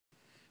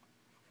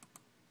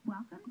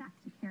Welcome back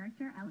to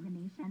Character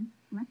Elimination.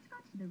 Let's go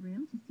to the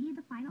room to see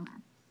the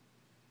finalists.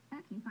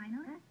 Okay,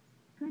 finalists,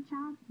 good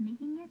job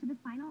making it to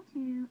the final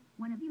two.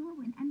 One of you will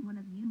win and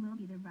one of you will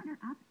be the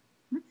runner-up.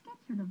 Let's get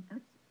to the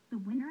votes. The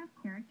winner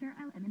of Character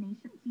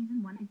Elimination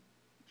Season 1 is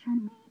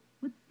Chun Li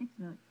with 6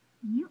 votes.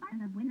 You are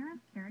the winner of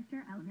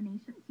Character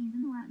Elimination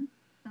Season 1.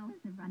 Belle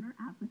is the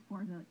runner-up with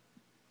 4 votes.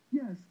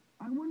 Yes,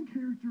 I won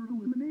Character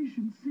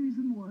Elimination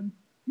Season 1.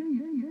 Yay,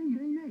 yay, yay,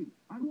 yay, yay.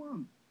 I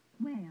won.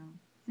 Well,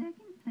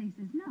 second place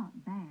is not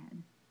bad.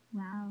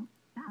 Well,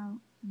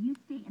 Belle, you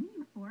stay in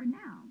your 4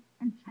 now.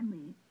 And Chun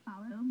Li,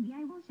 follow me,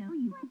 I will show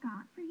you what I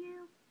got for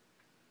you.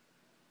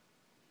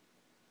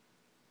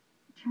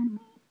 Chun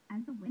Li,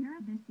 as the winner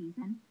of this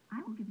season, I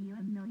will give you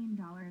 $1 million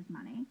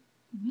money.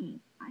 Yee,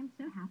 I'm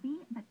so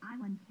happy that I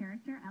won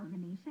Character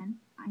Elimination.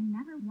 I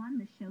never won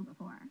the show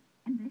before,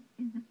 and this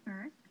is the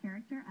first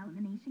Character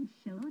Elimination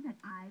show that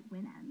I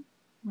win in.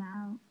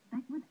 Well,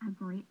 that was a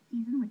great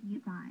season with you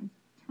guys.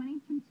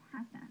 20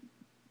 contestants,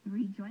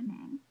 3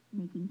 joining,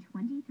 making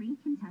 23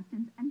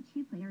 contestants and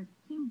 2 players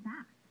came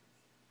back.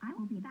 I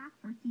will be back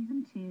for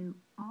Season 2,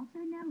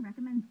 also no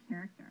recommends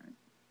characters.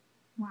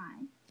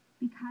 Why?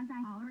 Because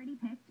I already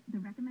picked the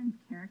recommends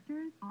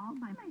characters all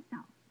by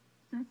myself.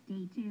 So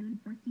stay tuned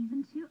for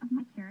Season 2 of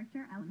my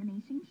Character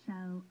Elimination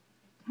Show.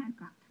 Kent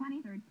got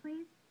 23rd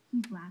place.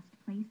 He's last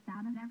placed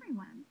out of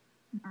everyone.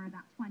 Or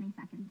got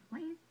 22nd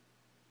place.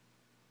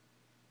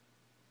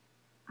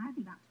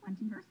 Ivy got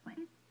 21st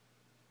place.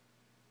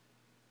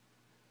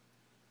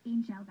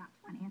 Angel got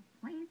 20th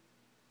place.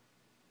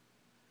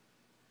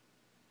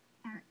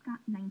 Eric got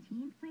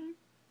 19th place.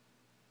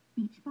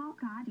 Beach Ball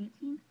got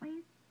 18th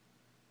place.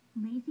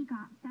 Lacey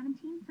got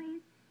 17th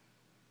place.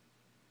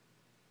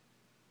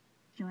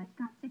 Joyce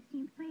got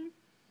 16th place.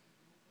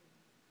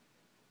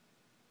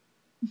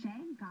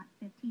 Jay got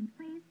 15th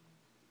place.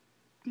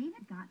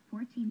 David got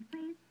 14th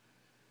place.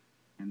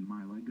 And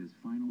my leg is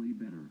finally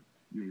better.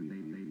 Yay,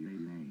 yay, yay, yay,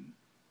 yay.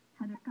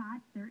 Heather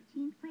got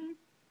 13th place.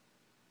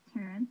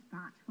 Terrence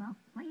got 12th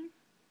place.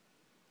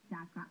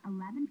 Zach got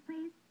 11th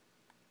place.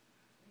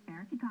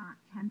 Erica got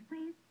 10th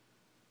place.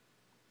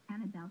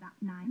 Annabelle got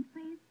 9th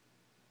place.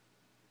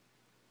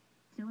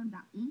 Dylan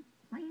got 8th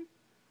place.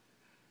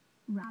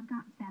 Rob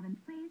got 7th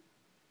place.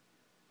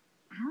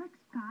 Alex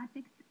got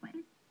 6th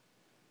place.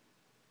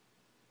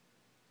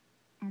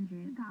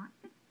 Andrew got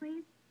 5th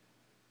place.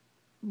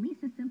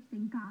 Lisa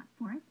Simpson got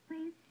 4th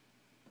place.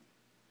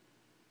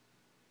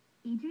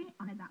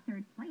 Adriana got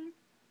 3rd place.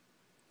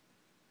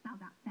 Sal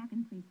got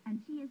 2nd place, and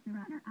she is the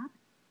runner-up.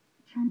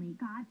 Chun Li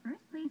got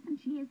 1st place, and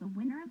she is the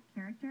winner of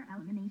Character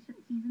Elimination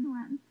Season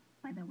 1.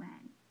 By the way,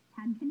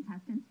 10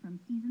 contestants from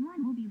Season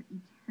 1 will be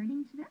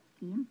returning to this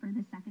game for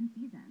the 2nd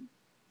season.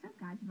 So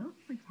guys, vote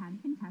for 10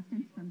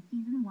 contestants from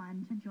Season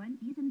 1 to join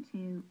Season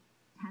 2.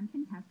 10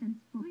 contestants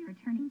will be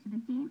returning to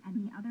the game, and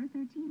the other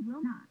 13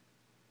 will not.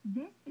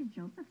 This is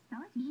Joseph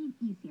Celatine,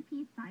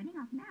 ECP, signing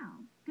off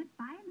now.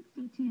 Goodbye and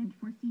stay tuned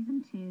for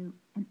Season 2.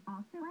 And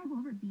also I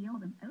will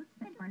reveal the votes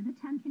that are the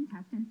 10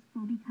 contestants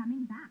will be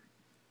coming back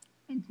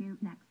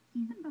into next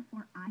season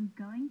before I'm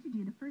going to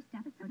do the first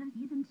episode of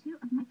Season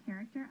 2 of my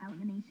Character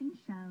Elimination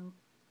Show.